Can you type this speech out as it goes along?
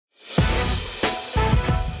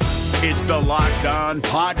It's the Locked On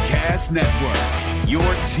Podcast Network, your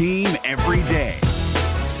team every day.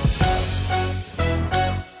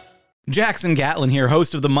 Jackson Gatlin here,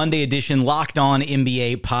 host of the Monday edition Locked On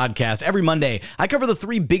NBA podcast. Every Monday, I cover the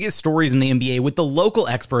three biggest stories in the NBA with the local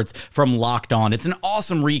experts from Locked On. It's an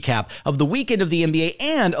awesome recap of the weekend of the NBA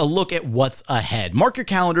and a look at what's ahead. Mark your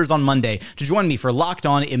calendars on Monday to join me for Locked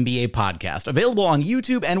On NBA podcast, available on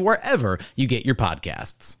YouTube and wherever you get your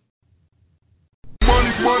podcasts.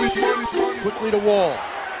 Quickly to Wall.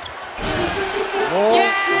 Wall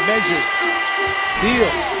measures. Beal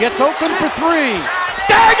gets open for three.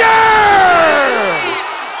 Dagger!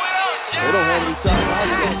 They don't have any time.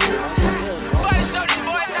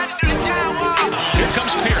 Here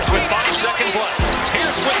comes Pierce with 5 seconds left.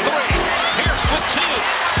 Pierce with 3. Pierce with 2.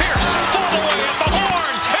 Pierce full away at the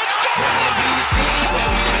horn. It's gone!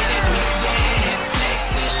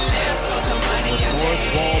 Morris,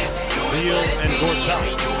 Wall, Beal, and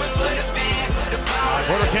Gortat.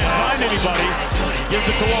 Porter can't find anybody. He gives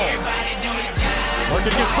it to Wall.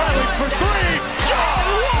 Working against Bradley for 3. John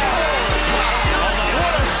Wall!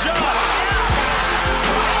 What a shot!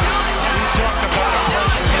 You talk about a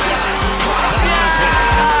pressure shot.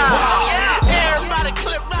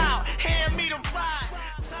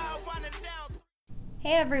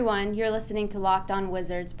 Hey everyone, you're listening to Locked On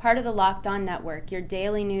Wizards, part of the Locked On Network, your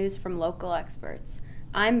daily news from local experts.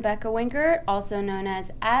 I'm Becca Winkert, also known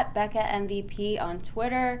as @BeccaMVP on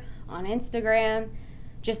Twitter, on Instagram,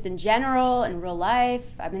 just in general, in real life.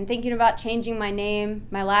 I've been thinking about changing my name,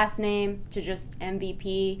 my last name, to just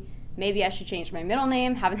MVP. Maybe I should change my middle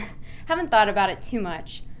name. Haven't thought about it too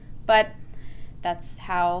much, but that's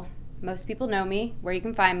how most people know me, where you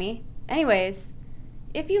can find me. Anyways,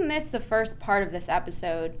 if you missed the first part of this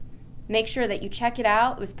episode, make sure that you check it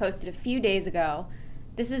out. It was posted a few days ago.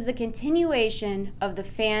 This is the continuation of the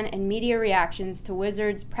fan and media reactions to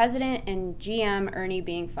Wizards president and GM Ernie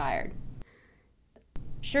being fired.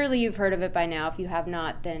 Surely you've heard of it by now. If you have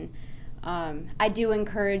not, then I do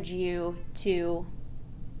encourage you to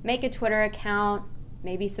make a Twitter account,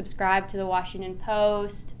 maybe subscribe to the Washington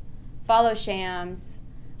Post, follow Shams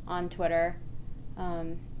on Twitter.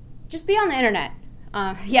 Just be on the internet.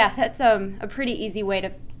 Yeah, that's a pretty easy way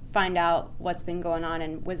to find out what's been going on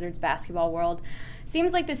in Wizards basketball world.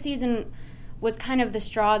 Seems like the season was kind of the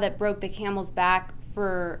straw that broke the camel's back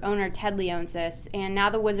for owner Ted Leonsis, and now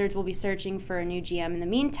the Wizards will be searching for a new GM. In the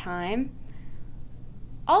meantime,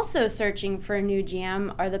 also searching for a new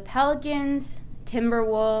GM are the Pelicans,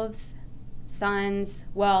 Timberwolves, Suns.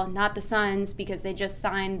 Well, not the Suns, because they just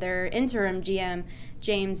signed their interim GM,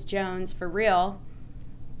 James Jones, for real.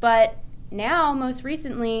 But now, most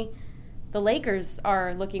recently, the Lakers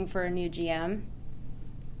are looking for a new GM.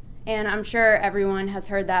 And I'm sure everyone has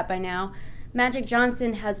heard that by now. Magic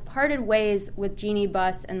Johnson has parted ways with Jeanie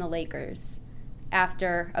Buss and the Lakers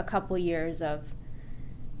after a couple years of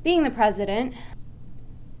being the president.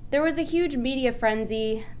 There was a huge media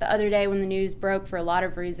frenzy the other day when the news broke for a lot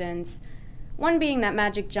of reasons. One being that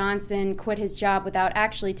Magic Johnson quit his job without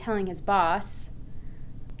actually telling his boss.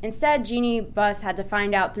 Instead, Jeanie Buss had to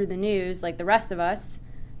find out through the news, like the rest of us.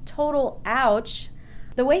 Total ouch.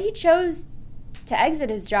 The way he chose to exit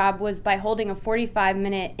his job was by holding a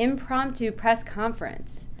 45-minute impromptu press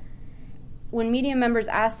conference. When media members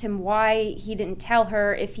asked him why he didn't tell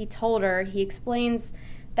her if he told her, he explains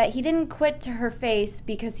that he didn't quit to her face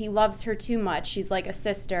because he loves her too much. She's like a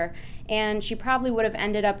sister, and she probably would have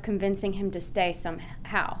ended up convincing him to stay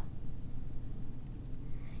somehow.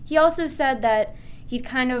 He also said that he'd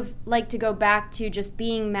kind of like to go back to just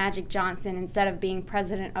being Magic Johnson instead of being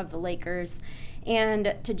president of the Lakers.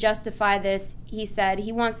 And to justify this, he said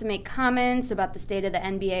he wants to make comments about the state of the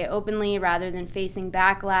NBA openly rather than facing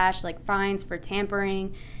backlash like fines for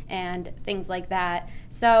tampering and things like that.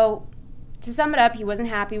 So, to sum it up, he wasn't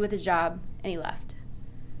happy with his job and he left.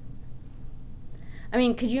 I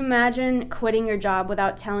mean, could you imagine quitting your job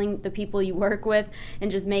without telling the people you work with and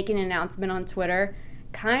just making an announcement on Twitter?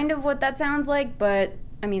 Kind of what that sounds like, but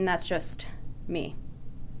I mean, that's just me.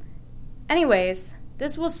 Anyways,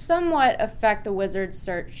 this will somewhat affect the Wizards'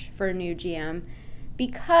 search for a new GM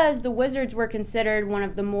because the Wizards were considered one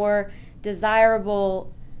of the more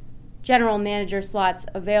desirable general manager slots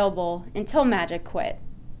available until Magic quit.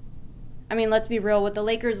 I mean, let's be real, with the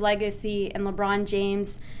Lakers' legacy and LeBron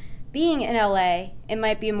James being in LA, it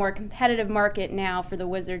might be a more competitive market now for the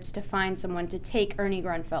Wizards to find someone to take Ernie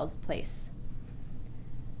Grunfeld's place.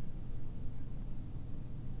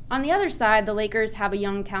 On the other side, the Lakers have a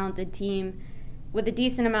young, talented team with a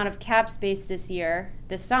decent amount of cap space this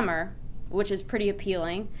summer, which is pretty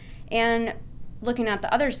appealing. And looking at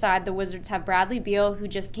the other side, the Wizards have Bradley Beal, who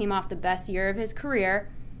just came off the best year of his career,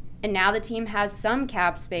 And now the team has some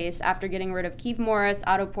cap space after getting rid of Keith Morris,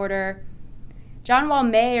 Otto Porter. John Wall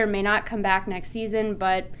may or may not come back next season,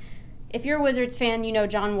 but if you're a Wizards fan, you know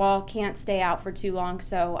John Wall can't stay out for too long,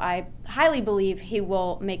 so I highly believe he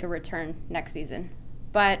will make a return next season.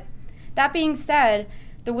 But that being said,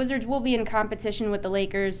 the Wizards will be in competition with the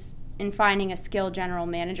Lakers in finding a skilled general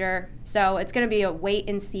manager, so it's going to be a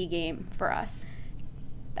wait-and-see game for us.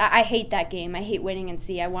 I hate that game. I hate waiting and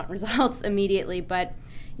see. I want results immediately, but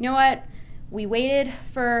you know what? We waited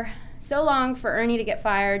for so long for Ernie to get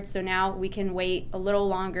fired, so now we can wait a little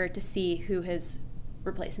longer to see who his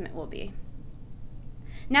replacement will be.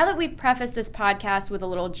 Now that we've prefaced this podcast with a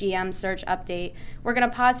little GM search update, we're going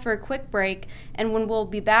to pause for a quick break, and when we'll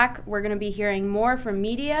be back, we're going to be hearing more from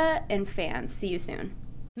media and fans. See you soon.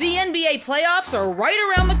 The NBA playoffs are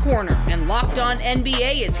right around the corner, and Locked On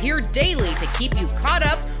NBA is here daily to keep you caught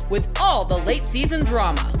up with all the late season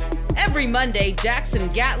drama. Every Monday, Jackson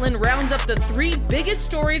Gatlin rounds up the 3 biggest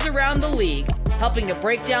stories around the league, helping to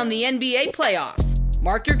break down the NBA playoffs.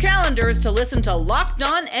 Mark your calendars to listen to Locked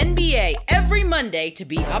On NBA every Monday to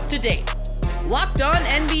be up to date. Locked On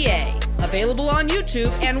NBA, available on YouTube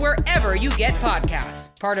and wherever you get podcasts.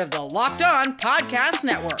 Part of the Locked On Podcast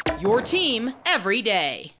Network, your team every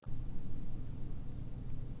day.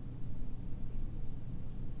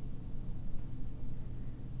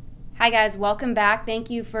 Hi guys, welcome back. Thank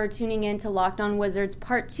you for tuning in to Locked On Wizards,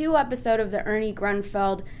 Part 2 episode of the Ernie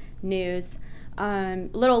Grunfeld news. A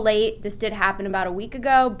little late, this did happen about a week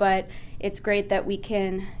ago, but it's great that we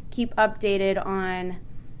can keep updated on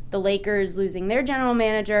the Lakers losing their general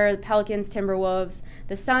manager, the Pelicans, Timberwolves.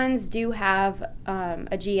 The Suns do have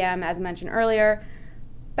a GM, as mentioned earlier.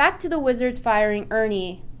 Back to the Wizards firing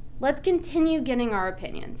Ernie. Let's continue getting our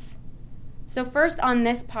opinions. So first on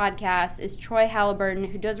this podcast is Troy Halliburton,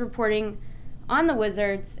 who does reporting on the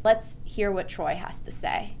Wizards. Let's hear what Troy has to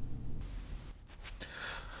say.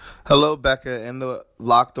 Hello, Becca and the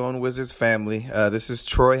Locked On Wizards family. This is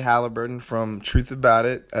Troy Halliburton from Truth About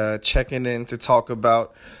It, checking in to talk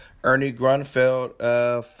about Ernie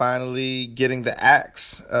Grunfeld finally getting the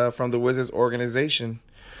axe from the Wizards organization.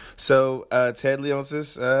 So Ted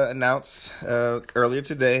Leonsis announced earlier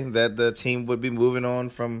today that the team would be moving on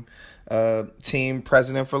from team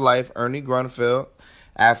president for life, Ernie Grunfeld,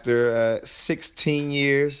 after 16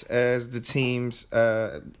 years as the team's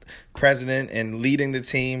president and leading the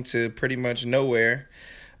team to pretty much nowhere.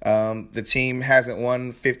 The team hasn't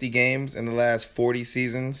won 50 games in the last 40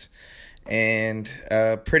 seasons. And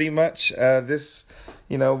pretty much this,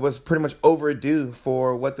 was pretty much overdue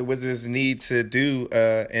for what the Wizards need to do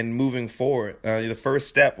in moving forward. The first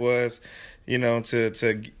step was,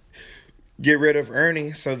 to get rid of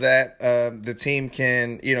Ernie so that the team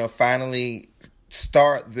can, finally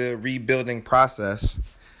start the rebuilding process.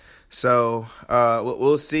 So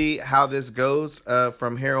we'll see how this goes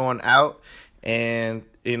from here on out, and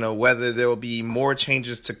whether there will be more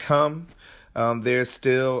changes to come. There's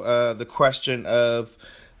still the question of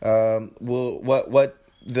what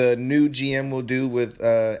the new GM will do with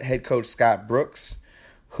head coach Scott Brooks,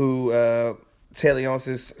 who Ted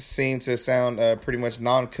Leonsis seemed to sound pretty much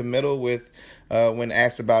non-committal with when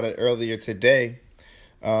asked about it earlier today.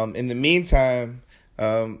 In the meantime,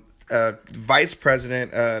 Vice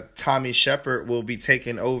President Tommy Shepard will be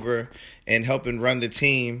taking over and helping run the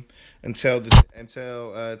team until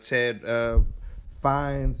Ted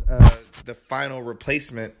finds the final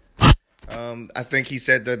replacement. I think he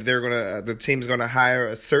said that the team's gonna hire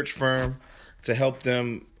a search firm to help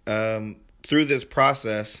them through this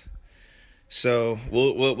process. So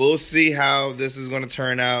we'll see how this is going to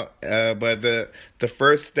turn out. But the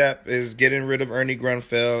first step is getting rid of Ernie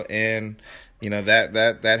Grunfeld, and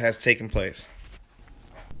that has taken place.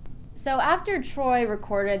 So after Troy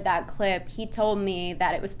recorded that clip, he told me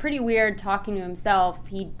that it was pretty weird talking to himself.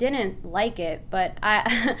 He didn't like it, but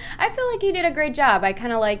I feel like he did a great job. I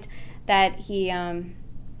kind of liked that he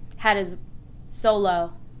had his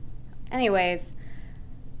solo. Anyways,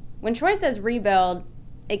 when Troy says rebuild,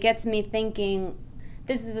 it gets me thinking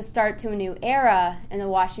this is a start to a new era in the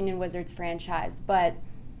Washington Wizards franchise. But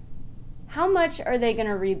how much are they going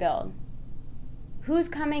to rebuild? Who's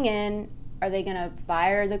coming in? Are they going to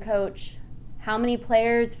fire the coach? How many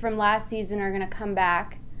players from last season are going to come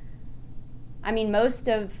back? I mean, most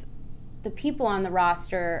of the people on the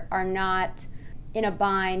roster are not in a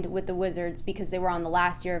bind with the Wizards because they were on the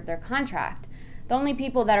last year of their contract. The only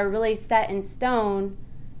people that are really set in stone,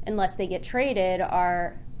 unless they get traded,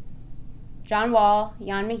 are John Wall,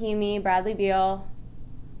 Ian Mahinmi, Bradley Beal,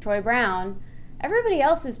 Troy Brown. Everybody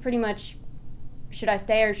else is pretty much, should I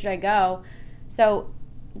stay or should I go? So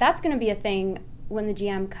that's going to be a thing when the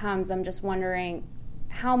GM comes. I'm just wondering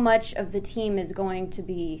how much of the team is going to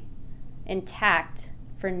be intact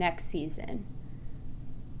for next season.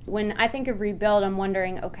 When I think of rebuild, I'm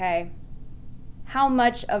wondering, okay, how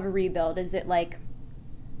much of a rebuild? Is it like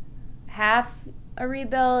half a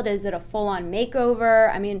rebuild? Is it a full-on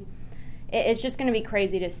makeover? I mean, it's just going to be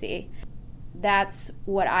crazy to see. That's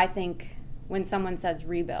what I think when someone says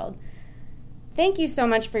rebuild. Thank you so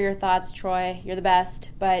much for your thoughts, Troy. You're the best,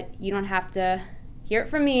 but you don't have to hear it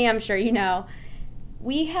from me. I'm sure you know.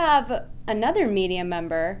 We have another media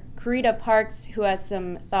member, Karita Parks, who has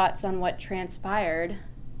some thoughts on what transpired.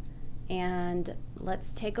 And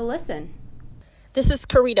let's take a listen. This is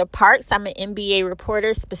Karita Parks. I'm an NBA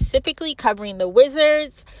reporter specifically covering the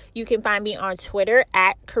Wizards. You can find me on Twitter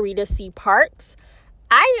at Karita C. Parks.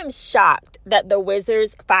 I am shocked that the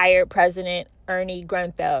Wizards fired President Ernie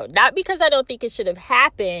Grunfeld. Not because I don't think it should have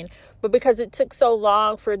happened, but because it took so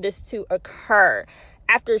long for this to occur.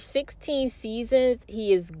 After 16 seasons,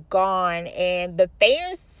 he is gone, and the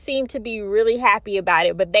fans seem to be really happy about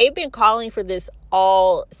it, but they've been calling for this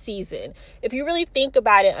all season. If you really think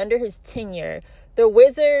about it, under his tenure, the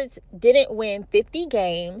Wizards didn't win 50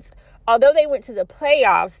 games. Although they went to the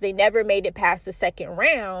playoffs, they never made it past the second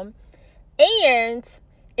round. And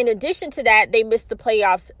in addition to that, they missed the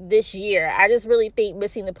playoffs this year. I just really think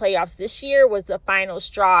missing the playoffs this year was the final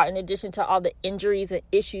straw, in addition to all the injuries and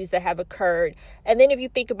issues that have occurred. And then if you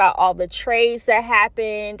think about all the trades that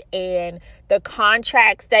happened and the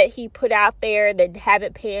contracts that he put out there that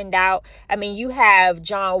haven't panned out. I mean, you have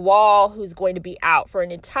John Wall, who's going to be out for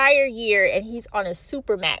an entire year, and he's on a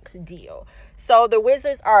Supermax deal. So the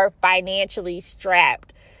Wizards are financially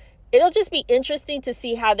strapped. It'll just be interesting to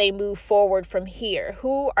see how they move forward from here.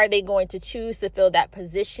 Who are they going to choose to fill that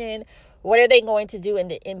position? What are they going to do in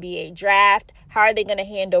the NBA draft? How are they going to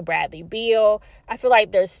handle Bradley Beal? I feel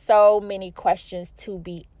like there's so many questions to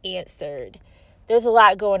be answered. There's a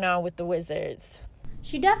lot going on with the Wizards.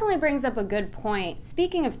 She definitely brings up a good point.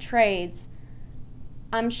 Speaking of trades,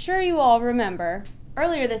 I'm sure you all remember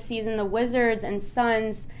earlier this season the Wizards and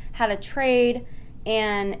Suns had a trade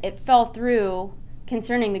and it fell through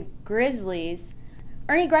concerning the Grizzlies.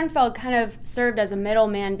 Ernie Grunfeld kind of served as a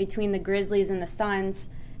middleman between the Grizzlies and the Suns.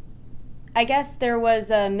 I guess there was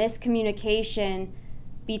a miscommunication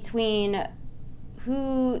between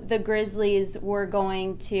who the Grizzlies were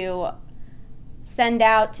going to send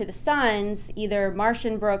out to the Suns, either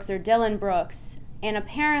Martian Brooks or Dylan Brooks. And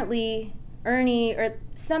apparently Ernie, or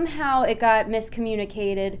somehow it got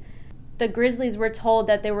miscommunicated. The Grizzlies were told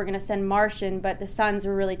that they were going to send Martian, but the Suns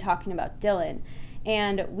were really talking about Dylan.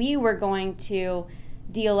 And we were going to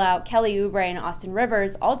deal out Kelly Oubre and Austin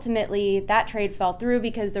Rivers. Ultimately, that trade fell through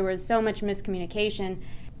because there was so much miscommunication.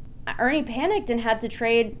 Ernie panicked and had to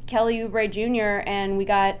trade Kelly Oubre Jr., and we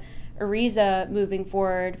got Ariza moving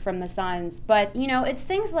forward from the Suns. But, you know, it's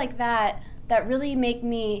things like that that really make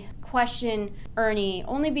me question Ernie,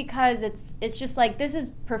 only because it's just like, this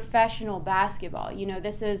is professional basketball. You know,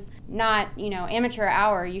 this is not, amateur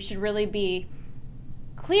hour. You should really be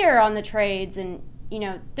clear on the trades, and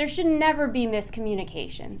there should never be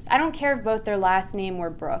miscommunications. I don't care if both their last name were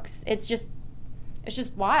Brooks. It's just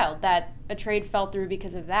wild that a trade fell through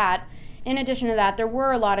because of that. In addition to that, there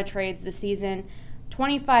were a lot of trades this season.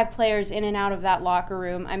 25 players in and out of that locker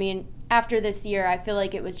room. I mean, after this year, I feel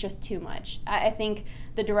like it was just too much. I think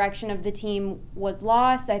the direction of the team was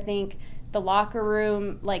lost. I think the locker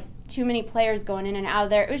room, too many players going in and out of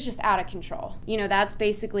there. It was just out of control. That's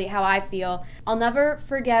basically how I feel. I'll never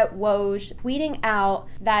forget Woj tweeting out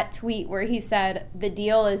that tweet where he said, "The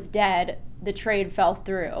deal is dead, the trade fell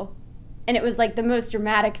through." And it was the most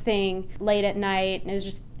dramatic thing late at night. And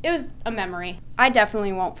it was a memory. I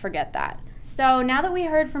definitely won't forget that. So now that we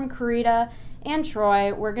heard from Karita and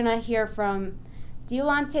Troy, we're going to hear from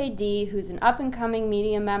Deolante D, who's an up-and-coming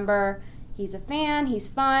media member. He's a fan, he's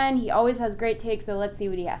fun, he always has great takes, so let's see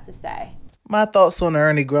what he has to say. My thoughts on the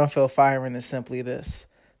Ernie Grunfeld firing is simply this.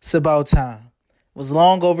 It's about time. It was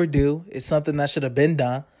long overdue. It's something that should have been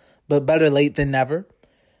done, but better late than never.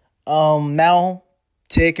 Now,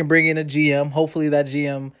 Ted can bring in a GM. Hopefully that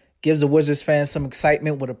GM gives the Wizards fans some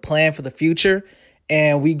excitement with a plan for the future,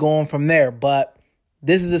 and we go on from there. But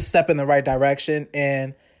this is a step in the right direction,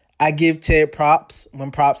 and I give Ted props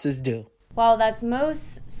when props is due. While that's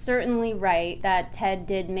most certainly right that Ted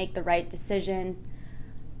did make the right decision,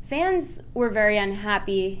 fans were very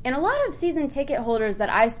unhappy. And a lot of season ticket holders that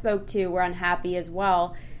I spoke to were unhappy as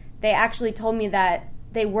well. They actually told me that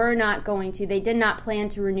they were not going to. They did not plan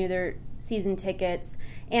to renew their season tickets.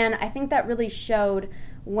 And I think that really showed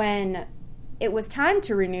when it was time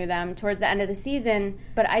to renew them towards the end of the season.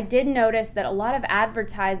 But I did notice that a lot of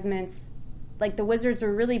advertisements, the Wizards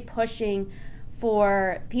were really pushing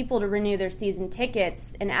for people to renew their season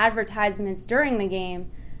tickets and advertisements during the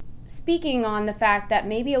game, speaking on the fact that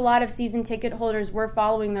maybe a lot of season ticket holders were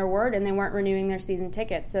following their word and they weren't renewing their season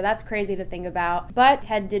tickets. So that's crazy to think about. But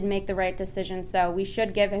Ted did make the right decision, so we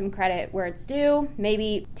should give him credit where it's due.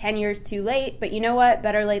 Maybe 10 years too late, but you know what?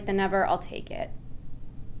 Better late than never. I'll take it.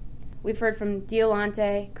 We've heard from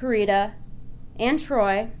Deolante, Karita, and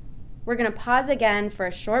Troy. We're going to pause again for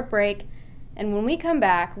a short break, and when we come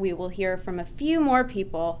back, we will hear from a few more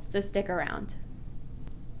people, so stick around.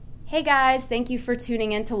 Hey guys, thank you for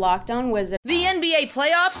tuning in to Locked On Wizards. The NBA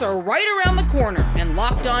playoffs are right around the corner, and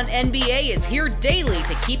Locked On NBA is here daily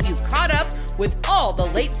to keep you caught up with all the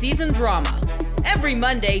late season drama. Every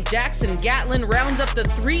Monday, Jackson Gatlin rounds up the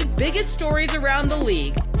 3 biggest stories around the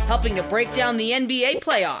league, helping to break down the NBA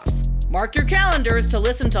playoffs. Mark your calendars to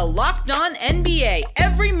listen to Locked On NBA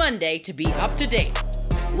every Monday to be up to date.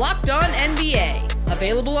 Locked On NBA,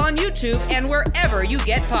 available on YouTube and wherever you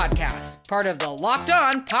get podcasts. Part of the Locked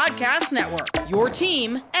On Podcast Network, your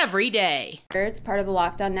team every day. It's part of the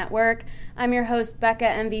Locked On Network. I'm your host, Becca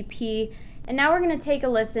MVP, and now we're going to take a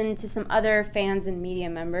listen to some other fans and media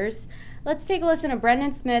members. Let's take a listen to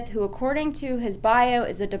Brendan Smith, who, according to his bio,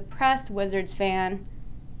 is a depressed Wizards fan.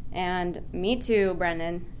 And me too,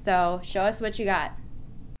 Brendan. So show us what you got.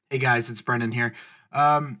 Hey guys, it's Brendan here. So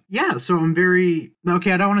I'm I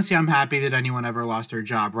don't want to say I'm happy that anyone ever lost their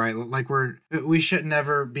job, right? Like we should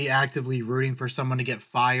never be actively rooting for someone to get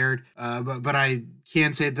fired. But I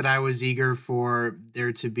can say that I was eager for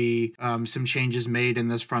there to be some changes made in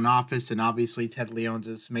this front office, and obviously Ted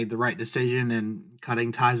Leonsis made the right decision in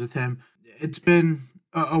cutting ties with him. It's been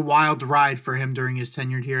a wild ride for him during his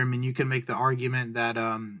tenure here. I mean, you can make the argument that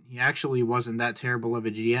he actually wasn't that terrible of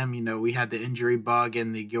a GM. You know, we had the injury bug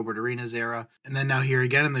in the Gilbert Arenas era, and then now here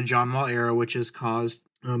again in the John Wall era, which has caused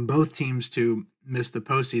both teams to miss the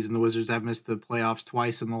postseason. The Wizards have missed the playoffs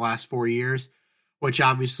twice in the last 4 years, which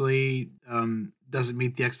obviously doesn't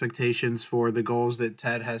meet the expectations for the goals that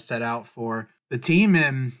Ted has set out for the team.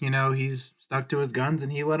 And, you know, he's stuck to his guns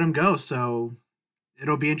and he let him go. So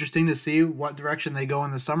it'll be interesting to see what direction they go in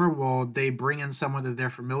the summer. Will they bring in someone that they're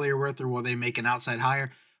familiar with, or will they make an outside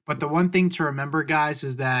hire? But the one thing to remember, guys,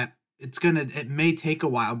 is that it may take a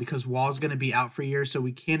while because Wall's going to be out for a year, so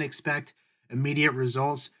we can't expect immediate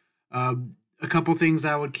results. A couple things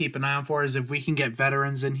I would keep an eye on for is if we can get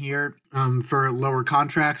veterans in here for lower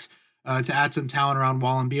contracts to add some talent around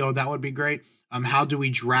Wall and Beal, that would be great. How do we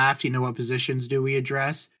draft? What positions do we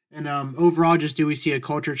address? And overall, just do we see a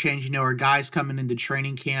culture change? Are guys coming into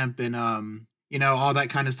training camp and, all that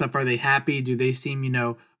kind of stuff? Are they happy? Do they seem,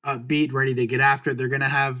 upbeat, ready to get after it? They're going to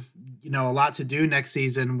have, a lot to do next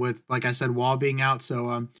season with, like I said, Wall being out.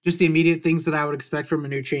 So just the immediate things that I would expect from a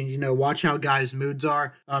new change, watch how guys' moods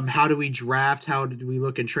are. How do we draft? How do we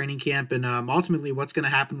look in training camp? And ultimately, what's going to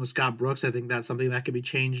happen with Scott Brooks? I think that's something that could be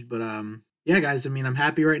changed. But yeah, guys, I'm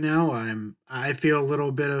happy right now. I feel a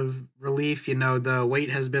little bit of relief. The weight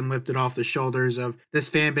has been lifted off the shoulders of this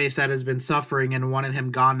fan base that has been suffering and wanted him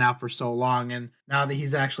gone now for so long. And now that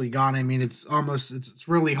he's actually gone, it's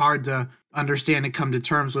really hard to understand and come to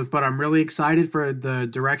terms with. But I'm really excited for the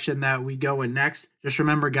direction that we go in next. Just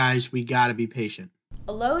remember, guys, we got to be patient.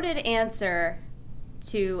 A loaded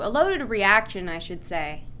reaction, I should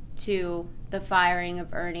say, to the firing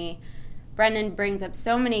of Ernie. Brendan brings up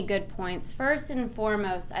so many good points. First and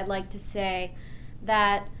foremost, I'd like to say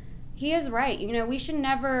that he is right. We should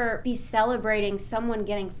never be celebrating someone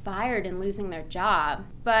getting fired and losing their job.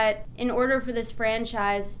 But in order for this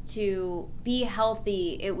franchise to be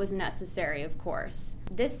healthy, it was necessary, of course.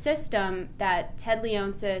 This system that Ted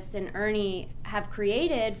Leonsis and Ernie have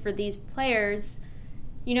created for these players,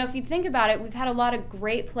 if you think about it, we've had a lot of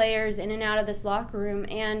great players in and out of this locker room,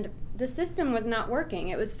 and the system was not working.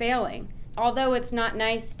 It was failing. Although it's not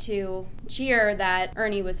nice to cheer that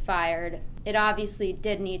Ernie was fired, it obviously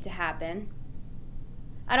did need to happen.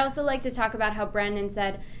 I'd also like to talk about how Brendan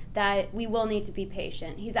said that we will need to be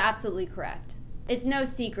patient. He's absolutely correct. It's no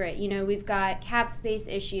secret, we've got cap space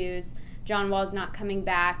issues. John Wall's not coming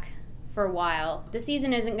back for a while. The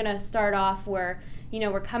season isn't going to start off where,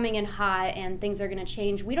 we're coming in hot and things are going to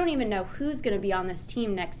change. We don't even know who's going to be on this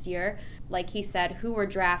team next year. Like he said, who we're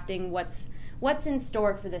drafting, what's in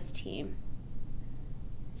store for this team.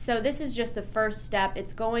 So this is just the first step.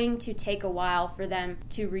 It's going to take a while for them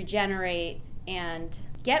to regenerate and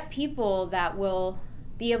get people that will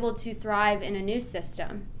be able to thrive in a new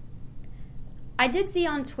system. I did see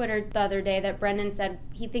on Twitter the other day that Brendan said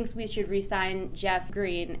he thinks we should re-sign Jeff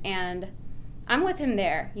Green, and I'm with him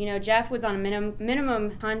there. Jeff was on a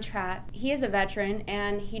minimum contract. He is a veteran,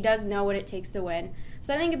 and he does know what it takes to win.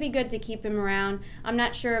 So I think it'd be good to keep him around. I'm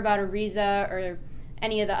not sure about Ariza or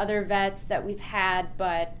any of the other vets that we've had,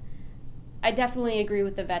 but I definitely agree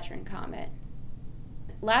with the veteran comment.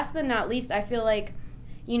 Last but not least, I feel like,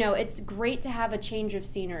 it's great to have a change of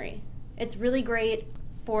scenery. It's really great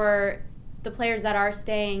for the players that are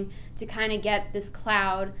staying to kind of get this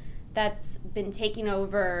cloud that's been taking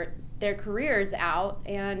over their careers out,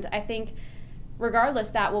 and I think regardless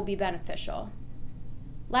that will be beneficial.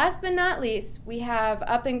 Last but not least, we have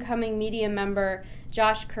up-and-coming media member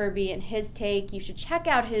Josh Kirby and his take. You should check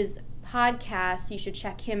out his podcast. You should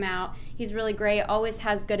check him out. He's really great, always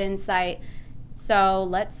has good insight. So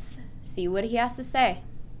let's see what he has to say.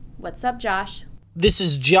 What's up, Josh? This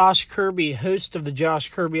is Josh Kirby, host of the Josh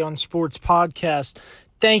Kirby on Sports podcast.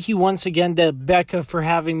 Thank you once again to Becca for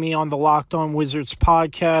having me on the Locked On Wizards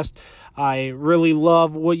podcast. I really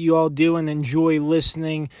love what you all do and enjoy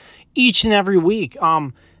listening each and every week.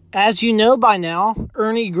 As you know by now,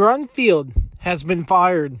 Ernie Grunfeld has been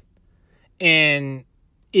fired, and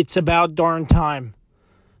it's about darn time.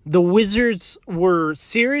 The Wizards were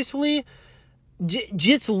seriously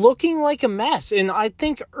just looking like a mess, and I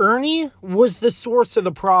think Ernie was the source of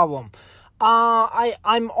the problem.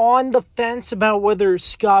 I'm on the fence about whether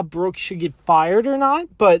Scott Brooks should get fired or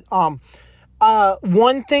not, but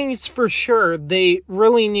one thing is for sure, they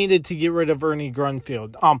really needed to get rid of Ernie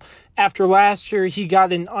Grunfeld. After last year, he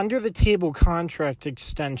got an under-the-table contract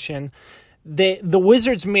extension. The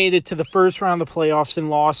Wizards made it to the first round of the playoffs and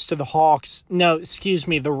lost to the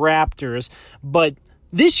Raptors. But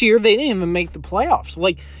this year, they didn't even make the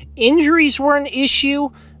playoffs. Injuries were an issue.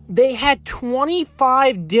 They had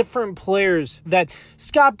 25 different players that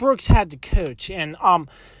Scott Brooks had to coach. And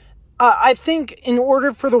I think in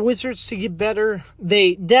order for the Wizards to get better,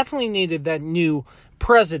 they definitely needed that new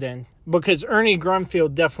president, because Ernie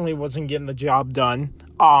Grunfeld definitely wasn't getting the job done.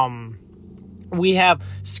 We have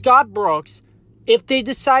Scott Brooks. If they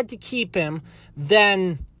decide to keep him,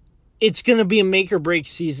 then it's going to be a make-or-break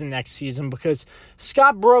season next season, because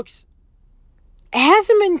Scott Brooks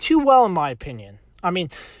hasn't been too well, in my opinion. I mean,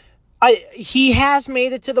 he has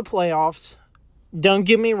made it to the playoffs. Don't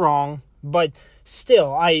get me wrong, but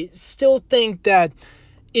I still think that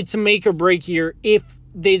it's a make-or-break year if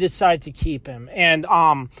they decide to keep him. And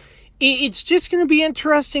it's just going to be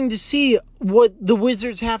interesting to see what the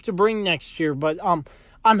Wizards have to bring next year. But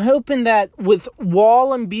I'm hoping that with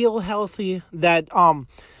Wall and Beal healthy, that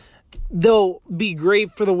they'll be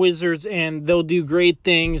great for the Wizards and they'll do great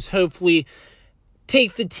things. Hopefully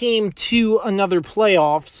take the team to another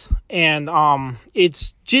playoffs. And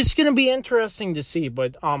it's just going to be interesting to see.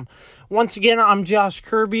 But once again, I'm Josh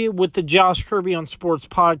Kirby with the Josh Kirby on Sports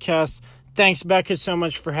podcast. Thanks, Becca, so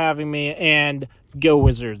much for having me, and go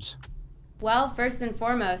Wizards. Well, first and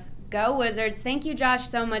foremost, go Wizards. Thank you, Josh,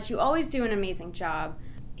 so much. You always do an amazing job.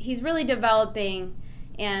 He's really developing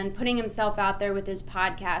and putting himself out there with his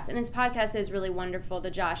podcast, and his podcast is really wonderful,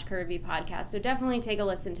 the Josh Kirby podcast, so definitely take a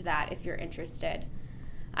listen to that if you're interested.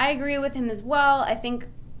 I agree with him as well. I think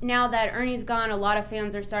now that Ernie's gone, a lot of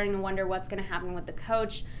fans are starting to wonder what's going to happen with the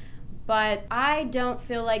coach. But I don't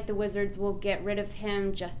feel like the Wizards will get rid of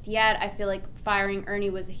him just yet. I feel like firing Ernie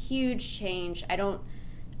was a huge change. I don't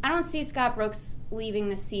see Scott Brooks leaving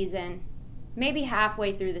the season, maybe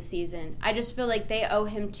halfway through the season. I just feel like they owe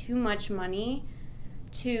him too much money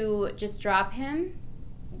to just drop him.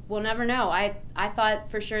 We'll never know. I thought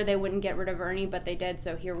for sure they wouldn't get rid of Ernie, but they did,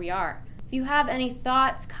 so here we are. If you have any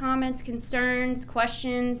thoughts, comments, concerns,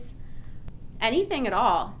 questions, anything at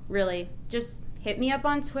all, really, just hit me up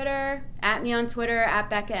on Twitter, at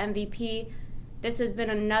BeccaMVP. This has been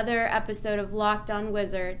another episode of Locked On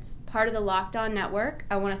Wizards, part of the Locked On Network.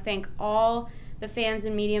 I want to thank all the fans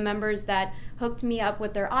and media members that hooked me up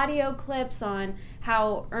with their audio clips on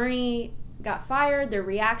how Ernie got fired, their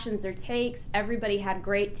reactions, their takes. Everybody had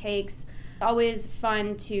great takes. It's always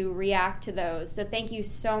fun to react to those. So thank you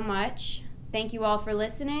so much. Thank you all for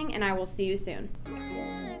listening, and I will see you soon.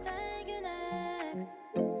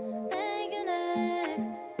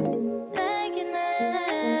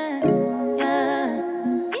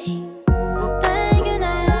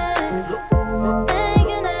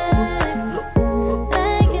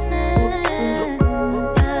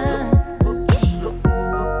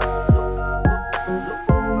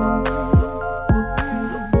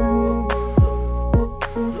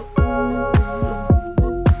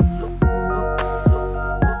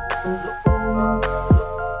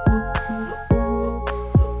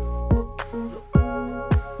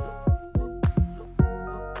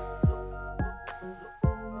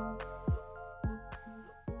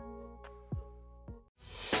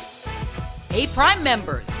 Hey, Prime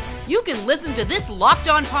members, you can listen to this Locked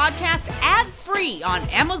On podcast ad-free free on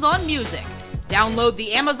Amazon Music. Download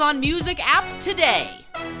the Amazon Music app today.